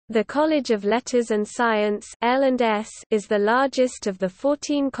The College of Letters and Science (L&S) is the largest of the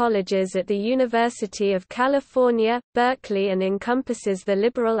 14 colleges at the University of California, Berkeley and encompasses the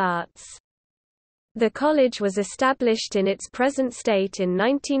liberal arts. The college was established in its present state in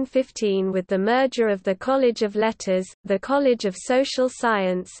 1915 with the merger of the College of Letters, the College of Social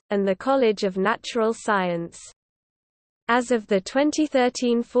Science, and the College of Natural Science. As of the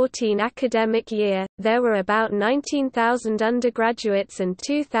 2013–14 academic year, there were about 19,000 undergraduates and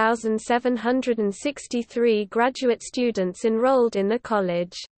 2,763 graduate students enrolled in the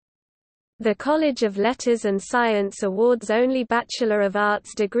college. The College of Letters and Science awards only Bachelor of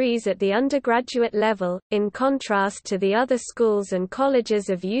Arts degrees at the undergraduate level, in contrast to the other schools and colleges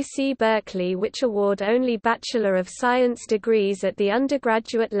of UC Berkeley which award only Bachelor of Science degrees at the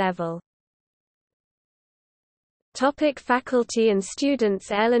undergraduate level. Faculty and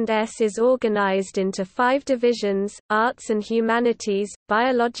students. L&S is organized into 5 divisions: Arts and Humanities,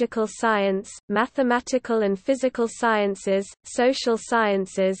 Biological Science, Mathematical and Physical Sciences, Social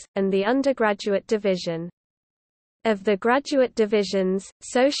Sciences, and the Undergraduate Division. Of the graduate divisions,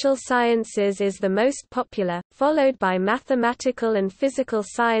 Social Sciences is the most popular, followed by Mathematical and Physical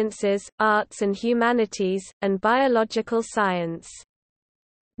Sciences, Arts and Humanities, and Biological Science.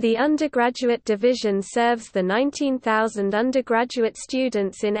 The undergraduate division serves the 19,000 undergraduate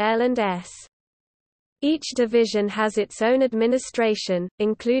students in L&S. Each division has its own administration,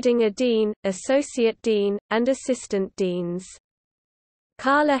 including a dean, associate dean, and assistant deans.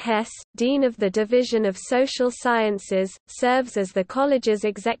 Carla Hess, dean of the Division of Social Sciences, serves as the college's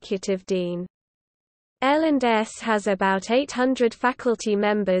executive dean. L&S has about 800 faculty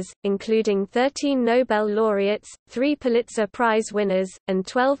members, including 13 Nobel laureates, 3 Pulitzer Prize winners, and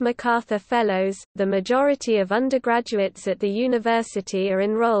 12 MacArthur Fellows. The majority of undergraduates at the university are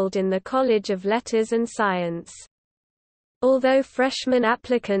enrolled in the College of Letters and Science. Although freshman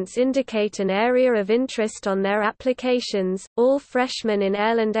applicants indicate an area of interest on their applications, all freshmen in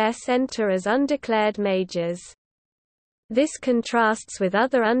L&S enter as undeclared majors. This contrasts with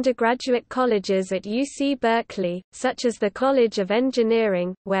other undergraduate colleges at UC Berkeley, such as the College of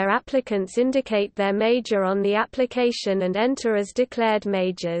Engineering, where applicants indicate their major on the application and enter as declared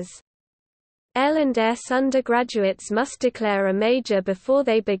majors. L&S undergraduates must declare a major before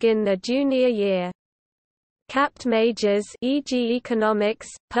they begin their junior year. Capped majors, e.g. economics,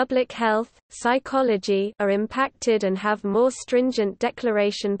 public health, psychology, are impacted and have more stringent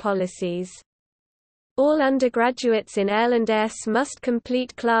declaration policies. All undergraduates in L&S must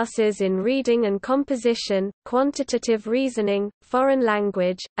complete classes in reading and composition, quantitative reasoning, foreign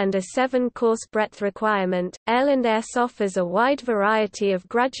language, and a 7-course breadth requirement. L&S offers a wide variety of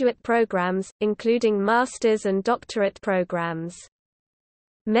graduate programs, including master's and doctorate programs.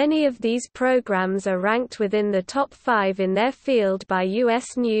 Many of these programs are ranked within the top 5 in their field by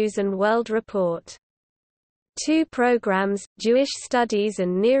U.S. News & World Report. 2 programs, Jewish Studies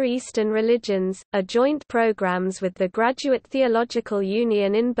and Near Eastern Religions, are joint programs with the Graduate Theological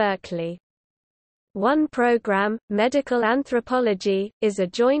Union in Berkeley. 1 program, Medical Anthropology, is a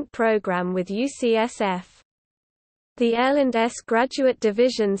joint program with UCSF. The L&S Graduate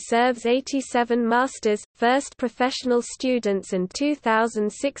Division serves 87 master's, first professional students and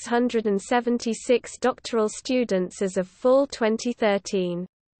 2,676 doctoral students as of fall 2013.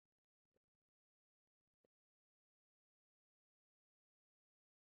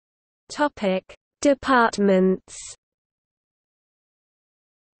 Departments.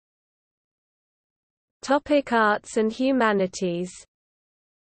 Arts and Humanities.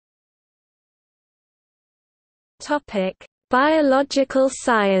 Biological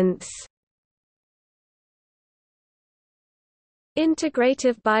Science.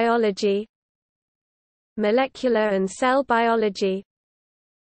 Integrative Biology, Molecular and Cell Biology,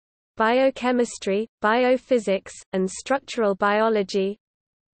 Biochemistry, Biophysics, and Structural Biology,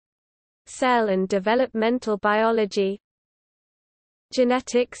 Cell and Developmental Biology,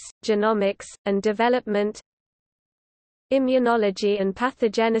 Genetics, Genomics, and Development, Immunology and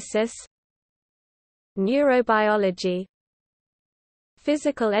Pathogenesis, Neurobiology,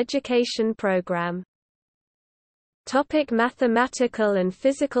 Physical Education Program. Mathematical and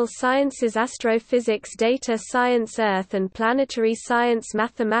Physical Sciences. Astrophysics, Data Science, Earth and Planetary Science,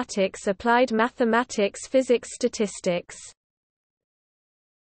 Mathematics, Applied Mathematics, Physics, Statistics.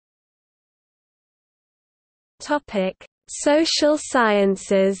 Social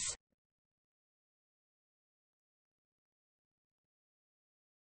Sciences.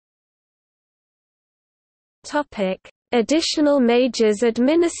 Additional majors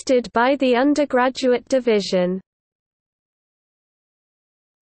administered by the undergraduate division.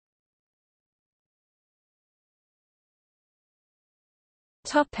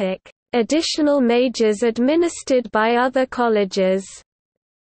 Additional majors administered by other colleges.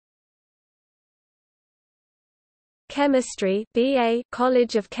 Chemistry BA,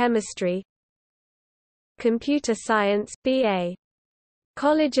 College of Chemistry. Computer Science BA,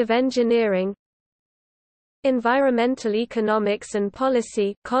 College of Engineering. Environmental Economics and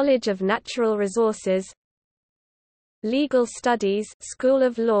Policy, College of Natural Resources. Legal Studies, School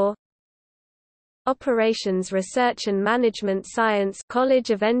of Law. Operations Research and Management Science, College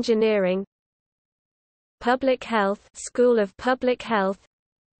of Engineering. Public Health, School of Public Health.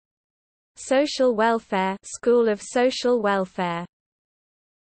 Social Welfare, School of Social Welfare.